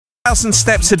1,000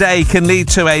 steps a day can lead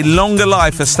to a longer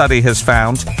life, a study has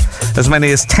found. As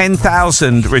many as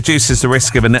 10,000 reduces the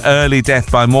risk of an early death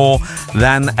by more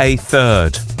than a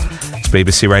third. It's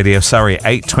BBC Radio Surrey,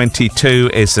 8:22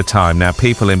 is the time. Now,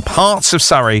 people in parts of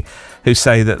Surrey who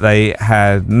say that they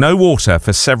had no water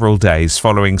for several days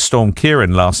following Storm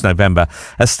Ciarán last November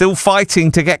are still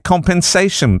fighting to get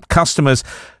compensation. Customers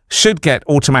should get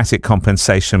automatic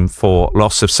compensation for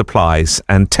loss of supplies,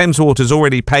 and Thames Water's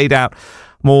already paid out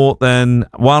more than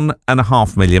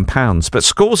 £1.5 million. But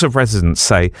scores of residents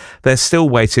say they're still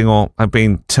waiting or have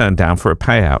been turned down for a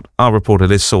payout. Our reporter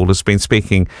Liz Saul has been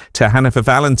speaking to Hannah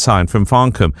Valentine from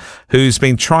Farncombe, who's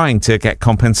been trying to get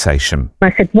compensation.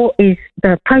 I said, what is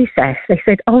the process? They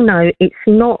said, oh no, it's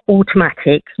not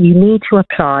automatic. You need to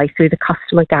apply through the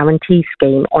customer guarantee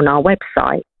scheme on our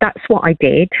website. That's what I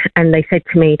did. And they said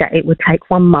to me that it would take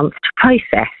 1 month to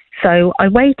process. So I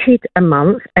waited a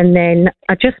month, and then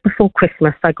just before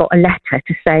Christmas, I got a letter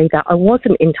to say that I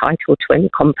wasn't entitled to any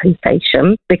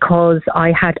compensation because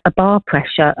I had a bar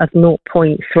pressure of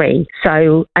 0.3.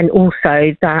 So, and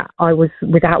also that I was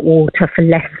without water for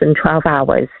less than 12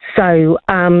 hours. So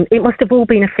it must have all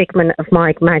been a figment of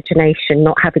my imagination,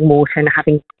 not having water and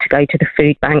having to go to the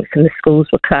food banks, and the schools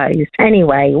were closed.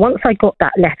 Anyway, once I got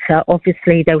that letter,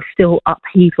 obviously there was still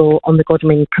upheaval on the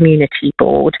Godalming Community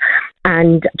Board.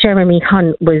 And Jeremy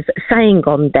Hunt was saying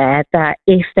on there that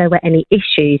if there were any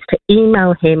issues, to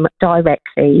email him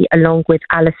directly, along with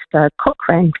Alistair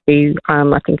Cochrane, who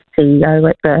I think is CEO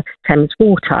at the Thames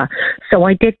Water. So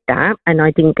I did that, and I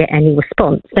didn't get any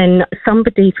response. Then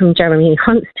somebody from Jeremy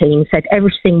Hunt's team said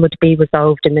everything would be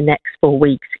resolved in the next 4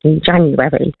 weeks in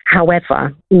January.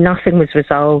 However, nothing was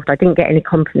resolved. I didn't get any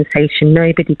compensation.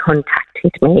 Nobody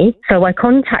contacted me. So I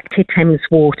contacted Thames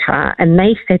Water, and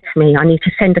they said to me, I need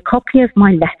to send a copy of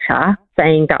my letter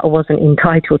saying that I wasn't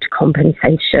entitled to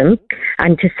compensation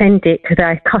and to send it to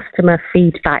their customer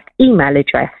feedback email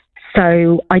address.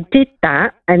 So I did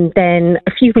that, and then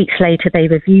a few weeks later they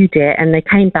reviewed it, and they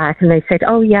came back and they said,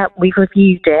 oh yeah, we've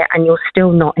reviewed it and you're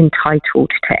still not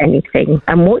entitled to anything.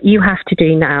 And what you have to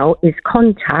do now is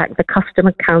contact the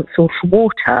Customer Council for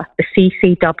Water, the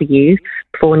CCW,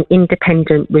 for an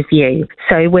independent review.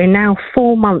 So we're now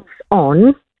 4 months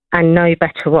on and no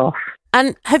better off.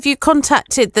 And have you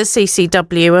contacted the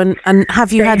CCW and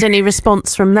have you had any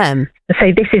response from them? So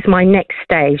this is my next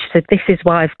stage. So this is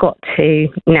where I've got to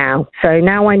now. So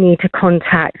now I need to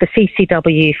contact the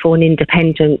CCW for an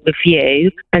independent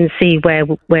review and see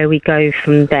where we go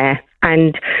from there.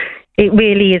 And it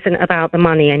really isn't about the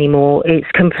money anymore. It's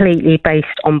completely based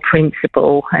on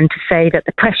principle. And to say that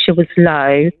the pressure was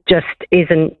low just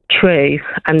isn't true.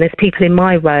 And there's people in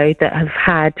my road that have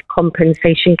had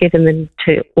compensation given them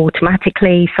to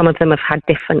automatically. Some of them have had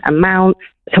different amounts.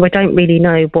 So I don't really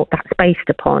know what that's based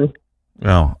upon.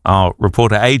 Well, our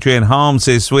reporter Adrian Harms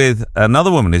is with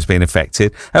another woman who's been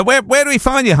affected. Where do we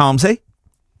find you, Harmsy?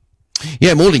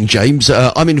 Yeah, morning, James.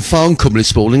 I'm in Farncombe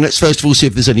this morning. Let's first of all see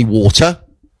if there's any water.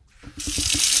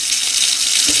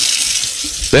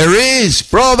 There is!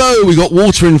 Bravo! We got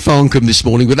water in Farncombe this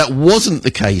morning, but that wasn't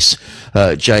the case,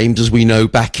 James, as we know,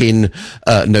 back in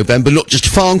November. Not just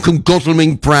Farncombe,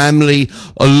 Godalming, Bramley,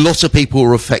 a lot of people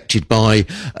were affected by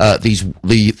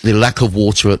the lack of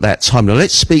water at that time. Now,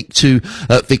 let's speak to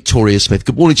Victoria Smith.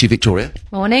 Good morning to you, Victoria.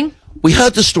 Morning. We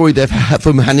heard the story there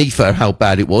from Hanifa, how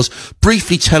bad it was.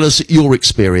 Briefly tell us your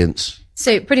experience.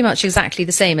 So pretty much exactly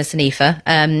the same as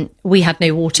Hanifa. We had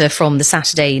no water from the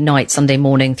Saturday night, Sunday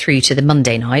morning through to the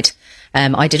Monday night.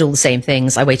 I did all the same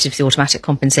things. I waited for the automatic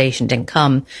compensation, didn't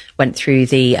come. Went through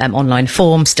the online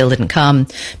form, still didn't come.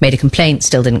 Made a complaint,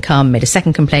 still didn't come. Made a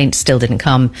second complaint, still didn't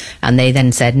come. And they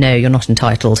then said, no, you're not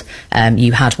entitled.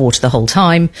 You had water the whole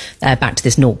time. Back to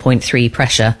this 0.3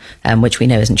 pressure, which we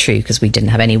know isn't true because we didn't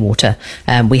have any water.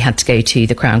 We had to go to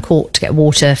the Crown Court to get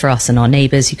water for us and our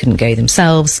neighbours who couldn't go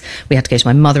themselves. We had to go to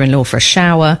my mother-in-law for a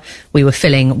shower. We were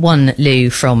filling one loo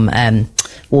from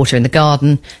water in the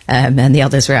garden, and the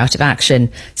others were out of action.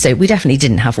 So we definitely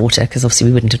didn't have water because obviously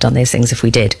we wouldn't have done those things if we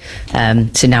did.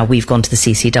 So now we've gone to the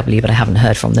CCW, but I haven't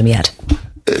heard from them yet.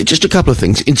 Just a couple of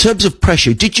things. In terms of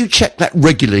pressure, did you check that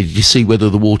regularly to see whether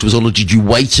the water was on, or did you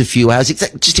wait a few hours?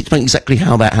 Just explain exactly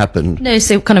how that happened. No,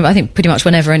 so kind of, I think pretty much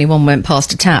whenever anyone went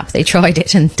past a tap, they tried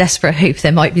it in desperate hope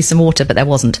there might be some water, but there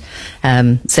wasn't.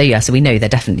 So yeah, so we know there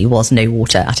definitely was no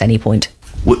water at any point.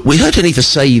 We heard Hanifa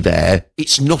say there,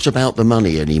 it's not about the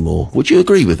money anymore. Would you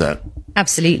agree with that?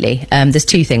 Absolutely. There's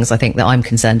two things I think that I'm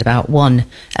concerned about. One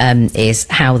is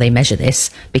how they measure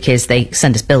this, because they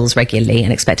send us bills regularly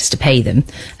and expect us to pay them.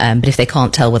 But if they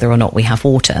can't tell whether or not we have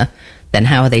water, then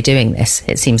how are they doing this?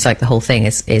 It seems like the whole thing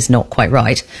is not quite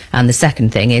right. And the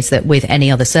second thing is that with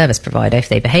any other service provider, if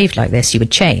they behaved like this, you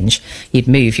would change. You'd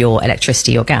move your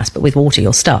electricity or gas, but with water,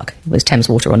 you're stuck. It was Thames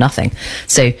Water or nothing.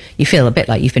 So you feel a bit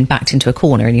like you've been backed into a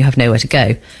corner and you have nowhere to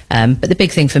go. But the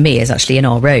big thing for me is actually in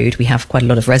our road, we have quite a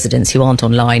lot of residents who aren't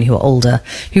online, who are older,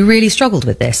 who really struggled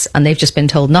with this, and they've just been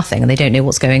told nothing and they don't know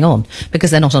what's going on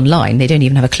because they're not online. They don't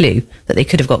even have a clue that they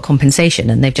could have got compensation,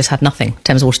 and they've just had nothing.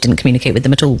 Thames Water didn't communicate with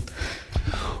them at all.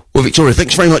 Well, Victoria,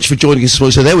 thanks very much for joining us this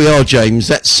morning. So there we are, James.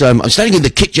 That's I'm standing in the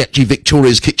kitchen, actually,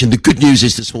 Victoria's kitchen. The good news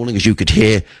is this morning, as you could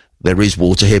hear, there is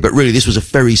water here. But really, this was a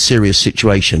very serious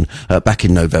situation back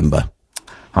in November.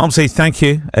 Holmesy, thank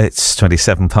you. It's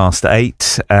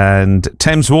 8:27, and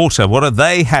Thames Water, what have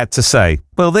they had to say?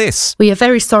 Well, this. We are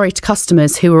very sorry to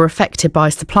customers who were affected by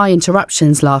supply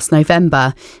interruptions last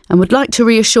November and would like to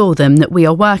reassure them that we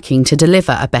are working to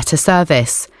deliver a better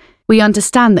service. We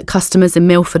understand that customers in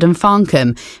Milford and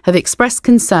Farncombe have expressed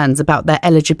concerns about their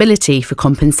eligibility for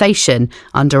compensation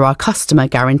under our customer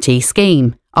guarantee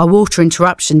scheme. Our water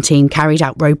interruption team carried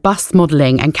out robust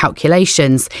modelling and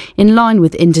calculations in line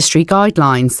with industry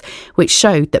guidelines, which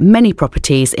showed that many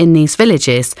properties in these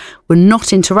villages were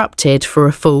not interrupted for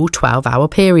a full 12-hour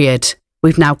period.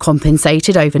 We've now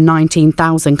compensated over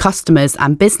 19,000 customers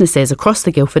and businesses across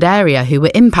the Guildford area who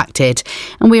were impacted,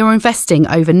 and we are investing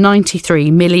over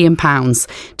 £93 million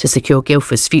to secure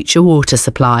Guildford's future water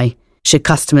supply. Should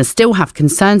customers still have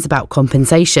concerns about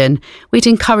compensation, we'd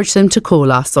encourage them to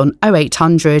call us on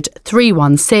 0800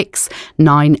 316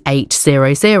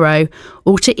 9800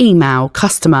 or to email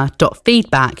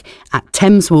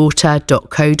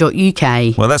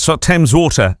customer.feedback@thameswater.co.uk. Well, that's what Thames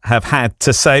Water have had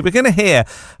to say. We're going to hear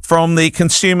from the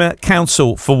Consumer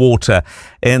Council for Water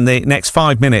in the next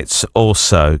 5 minutes or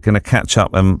so. Going to catch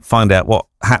up and find out what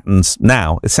happens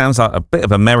now. It sounds like a bit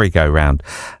of a merry-go-round.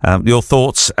 Your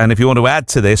thoughts, and if you want to add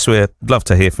to this, we'd love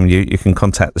to hear from you. You can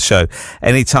contact the show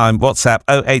anytime. WhatsApp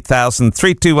 08000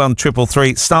 321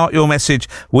 333. Start your message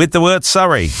with the word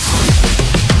Surrey.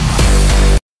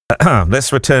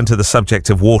 Let's return to the subject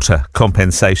of water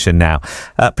compensation now.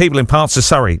 People in parts of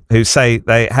Surrey who say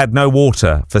they had no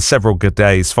water for several good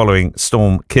days following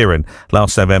Storm Ciarán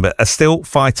last November are still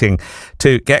fighting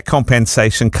to get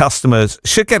compensation. Customers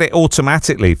should get it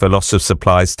automatically for loss of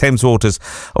supplies. Thames Water's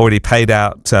already paid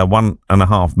out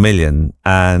 £1.5 million,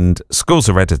 and schools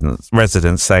of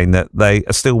residents saying that they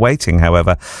are still waiting,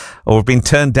 however, or have been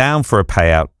turned down for a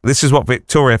payout. This is what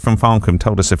Victoria from Farncombe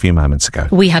told us a few moments ago.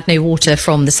 We had no water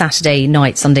from the Saturday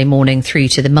night, Sunday morning through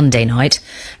to the Monday night.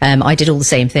 I did all the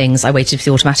same things. I waited for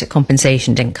the automatic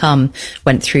compensation, didn't come.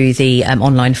 Went through the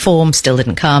online form, still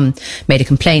didn't come. Made a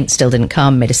complaint, still didn't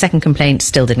come. Made a second complaint,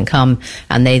 still didn't come.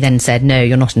 And they then said, no,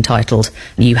 you're not entitled.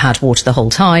 You had water the whole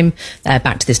time.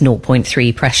 Back to this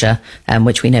 0.3 pressure,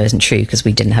 which we know isn't true because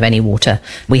we didn't have any water.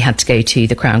 We had to go to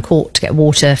the Crown Court to get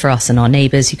water for us and our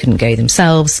neighbours who couldn't go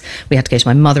themselves. We had to go to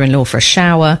my mother-in-law for a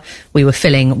shower. We were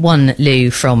filling one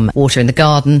loo from water in the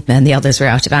garden and the others were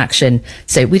out of action.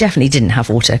 So we definitely didn't have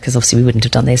water because obviously we wouldn't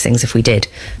have done those things if we did.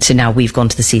 So now we've gone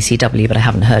to the CCW, but I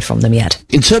haven't heard from them yet.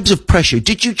 In terms of pressure,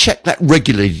 did you check that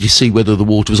regularly to see whether the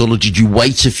water was on, or did you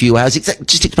wait a few hours?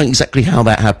 Just explain exactly how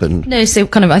that happened. No, so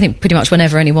kind of, I think pretty much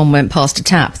whenever anyone went past a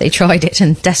tap, they tried it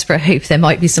in desperate hope there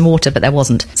might be some water, but there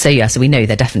wasn't. So yeah, so we know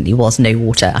there definitely was no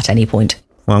water at any point.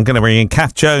 Well, I'm going to bring in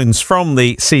Kath Jones from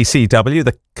the CCW,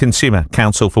 the Consumer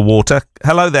Council for Water.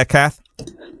 Hello there, Kath.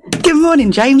 Good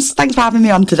morning, James. Thanks for having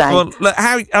me on today. Well, look,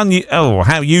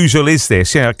 how usual is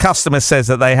this? You know, a customer says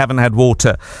that they haven't had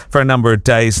water for a number of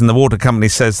days, and the water company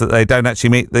says that they don't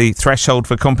actually meet the threshold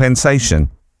for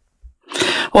compensation.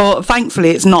 Well, thankfully,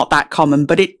 it's not that common,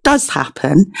 but it does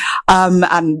happen.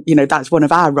 And, you know, that's one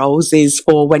of our roles, is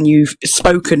for when you've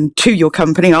spoken to your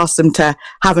company, ask them to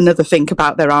have another think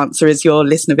about their answer, as your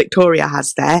listener Victoria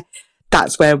has there.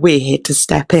 That's where we're here to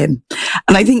step in.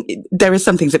 And I think there are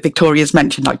some things that Victoria's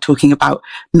mentioned, like talking about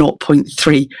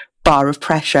 0.3 bar of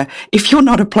pressure. If you're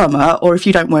not a plumber or if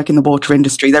you don't work in the water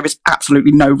industry, there is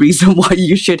absolutely no reason why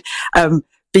you should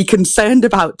be concerned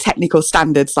about technical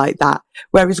standards like that.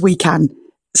 Whereas we can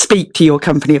speak to your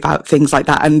company about things like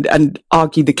that and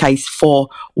argue the case for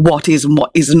what is and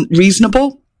what isn't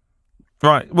reasonable.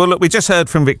 Right. Well, look, we just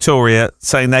heard from Victoria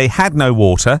saying they had no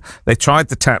water. They tried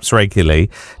the taps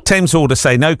regularly. Thames Water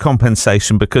say no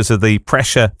compensation because of the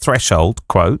pressure threshold,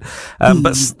 quote.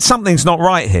 But something's not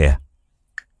right here.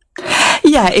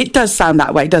 Yeah, it does sound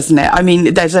that way, doesn't it? I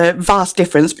mean, there's a vast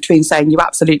difference between saying you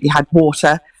absolutely had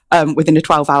water within a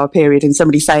 12-hour period and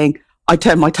somebody saying, I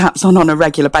turn my taps on a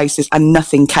regular basis and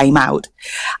nothing came out.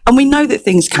 And we know that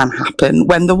things can happen.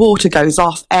 When the water goes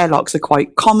off, airlocks are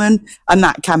quite common, and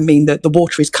that can mean that the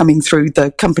water is coming through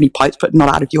the company pipes but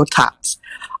not out of your taps.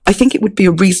 I think it would be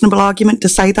a reasonable argument to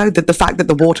say, though, that the fact that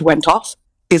the water went off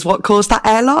is what caused that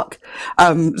airlock.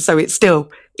 So it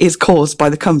still is caused by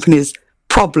the company's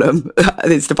problem.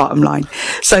 It's the bottom line.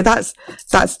 So that's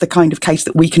the kind of case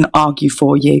that we can argue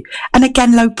for you. And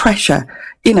again, low pressure.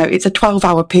 It's a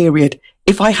 12-hour period.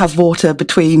 If I have water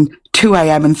between 2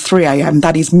 a.m. and 3 a.m.,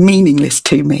 that is meaningless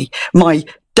to me. My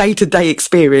day-to-day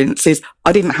experience is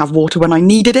I didn't have water when I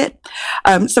needed it.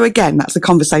 So again, that's a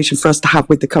conversation for us to have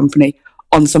with the company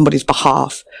on somebody's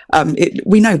behalf.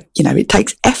 We know, it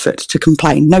takes effort to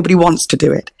complain. Nobody wants to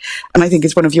do it. And I think,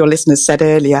 as one of your listeners said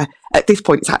earlier, at this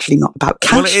point, it's actually not about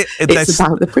cash. It's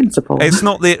about the principle. It's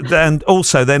not and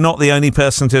also they're not the only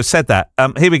person to have said that.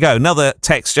 Here we go. Another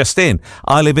text just in.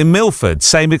 I live in Milford.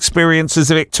 Same experience as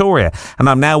Victoria. And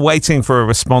I'm now waiting for a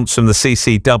response from the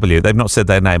CCW. They've not said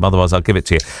their name. Otherwise, I'll give it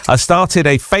to you. I started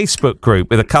a Facebook group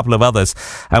with a couple of others,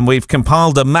 and we've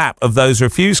compiled a map of those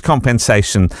refused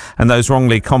compensation and those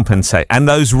wrongly compensated.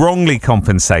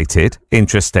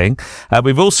 Interesting.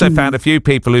 We've also found a few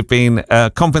people who've been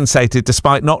compensated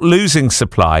despite not losing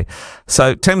supply.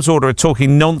 So Thames Water are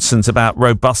talking nonsense about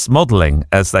robust modelling,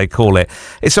 as they call it.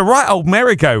 It's a right old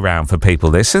merry-go-round for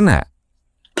people, this, isn't it?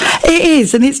 It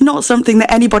is, and it's not something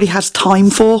that anybody has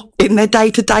time for in their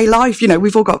day-to-day life.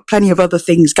 We've all got plenty of other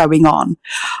things going on.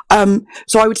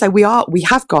 So I would say we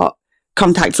have got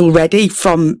contacts already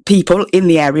from people in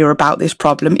the area about this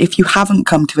problem. If you haven't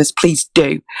come to us, please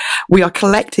do. We are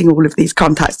collecting all of these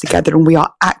contacts together, and we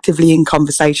are actively in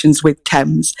conversations with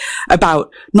Thames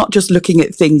about not just looking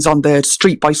at things on the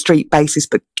street-by-street basis,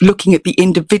 but looking at the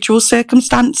individual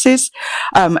circumstances,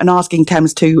 and asking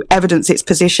Thames to evidence its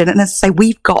position. And as I say,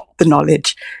 we've got the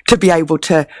knowledge to be able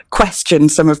to question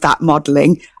some of that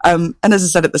modelling. And as I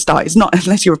said at the start, it's not,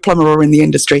 unless you're a plumber or in the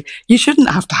industry, you shouldn't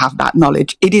have to have that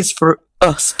knowledge. It is for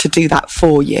us to do that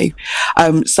for you.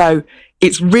 So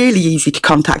it's really easy to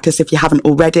contact us if you haven't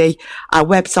already. Our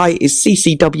website is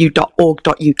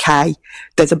ccw.org.uk.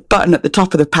 There's a button at the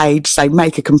top of the page saying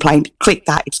make a complaint. Click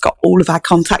that. It's got all of our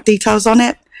contact details on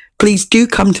it. Please do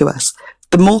come to us.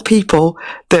 The more people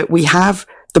that we have,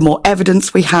 the more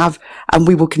evidence we have, and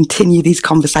we will continue these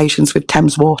conversations with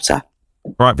Thames Water.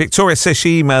 Right, Victoria says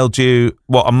she emailed you,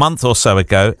 a month or so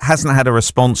ago, hasn't had a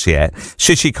response yet.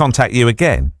 Should she contact you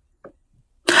again?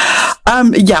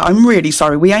 Yeah, I'm really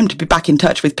sorry. We aim to be back in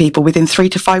touch with people within 3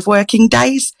 to 5 working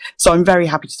days. So I'm very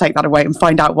happy to take that away and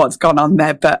find out what's gone on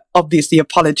there. But obviously,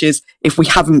 apologies if we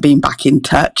haven't been back in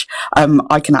touch.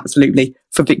 I can absolutely,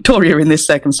 for Victoria in this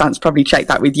circumstance, probably check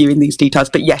that with you in these details.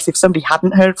 But yes, if somebody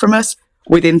hadn't heard from us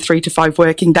within 3 to 5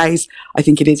 working days, I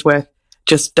think it is worth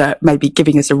just maybe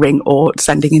giving us a ring or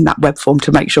sending in that web form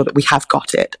to make sure that we have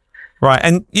got it. Right.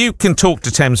 And you can talk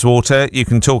to Thames Water. You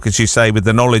can talk, as you say, with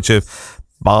the knowledge of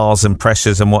bars and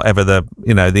pressures and whatever the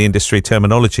industry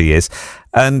terminology is.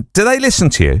 And do they listen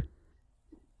to you?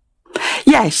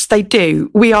 Yes, they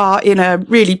do. We are in a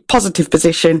really positive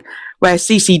position where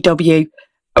CCW,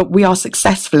 we are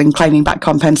successful in claiming back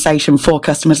compensation for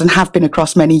customers and have been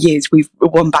across many years. We've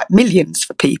won back millions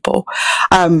for people.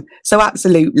 So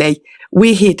absolutely,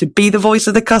 we're here to be the voice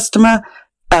of the customer,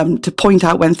 to point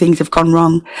out when things have gone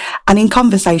wrong. And in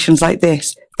conversations like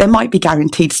this, there might be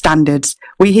guaranteed standards.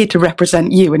 We're here to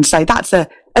represent you and say that's a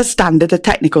standard, a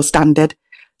technical standard.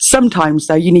 Sometimes,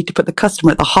 though, you need to put the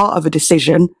customer at the heart of a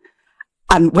decision.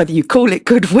 And whether you call it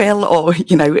goodwill or,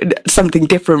 something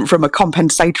different from a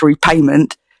compensatory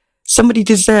payment, somebody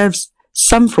deserves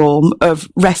some form of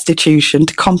restitution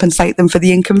to compensate them for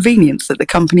the inconvenience that the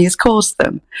company has caused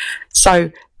them.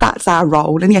 So that's our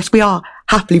role. And yes, we are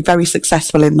happily very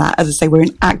successful in that. As I say, we're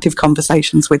in active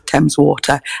conversations with Thames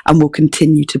Water and will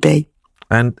continue to be.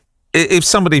 And if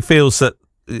somebody feels that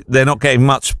they're not getting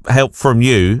much help from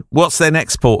you, what's their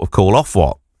next port of call?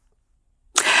 Ofwat?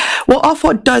 Well,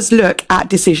 Ofwat does look at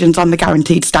decisions on the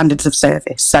guaranteed standards of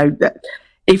service. So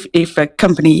if a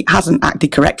company hasn't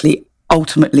acted correctly,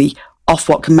 ultimately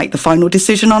Ofwat can make the final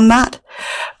decision on that.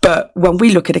 But when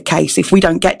we look at a case, if we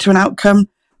don't get to an outcome,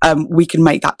 we can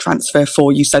make that transfer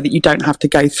for you so that you don't have to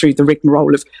go through the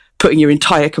rigmarole of putting your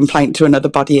entire complaint to another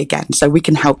body again. So we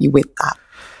can help you with that.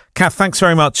 Kath, thanks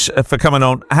very much for coming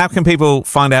on. How can people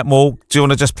find out more? Do you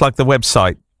want to just plug the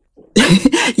website?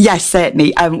 Yes,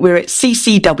 certainly. We're at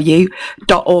ccw.org.uk.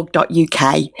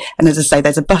 And as I say,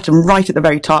 there's a button right at the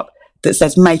very top that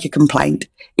says make a complaint.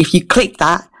 If you click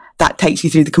that, that takes you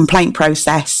through the complaint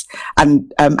process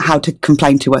and how to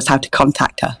complain to us, how to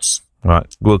contact us.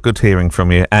 Right. Well, good hearing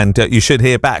from you. And you should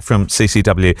hear back from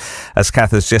CCW, as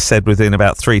Kath has just said, within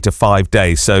about 3 to 5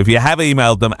 days. So if you have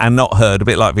emailed them and not heard, a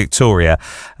bit like Victoria,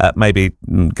 maybe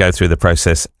go through the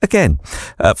process again.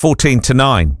 14 to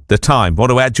 9, the time.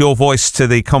 Want to add your voice to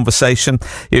the conversation?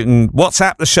 You can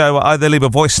WhatsApp the show, either leave a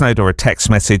voice note or a text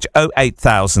message,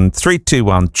 08000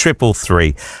 321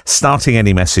 333, starting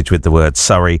any message with the word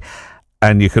Surrey.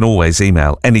 And you can always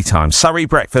email anytime.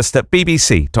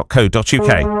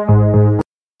 surreybreakfast@bbc.co.uk.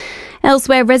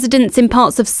 Elsewhere, residents in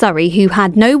parts of Surrey who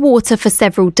had no water for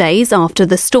several days after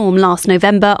the storm last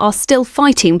November are still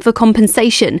fighting for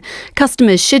compensation.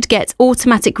 Customers should get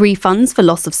automatic refunds for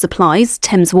loss of supplies.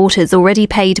 Thames Water's already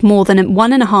paid more than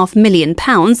 £1.5 million,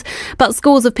 but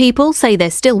scores of people say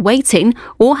they're still waiting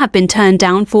or have been turned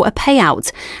down for a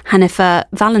payout. Hanifa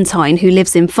Valentine, who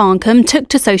lives in Farncombe, took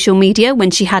to social media when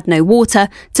she had no water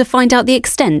to find out the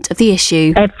extent of the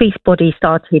issue. Everybody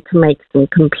started to make some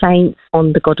complaints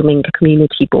on the Godalming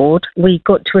Community Board. We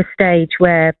got to a stage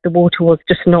where the water was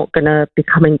just not going to be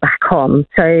coming back on.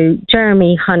 So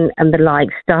Jeremy Hunt and the like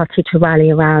started to rally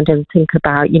around and think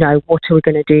about, what are we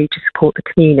going to do to support the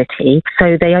community?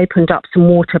 So they opened up some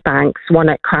water banks, one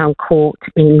at Crown Court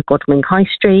in Godalming High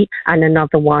Street and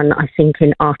another one, I think,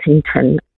 in Artington.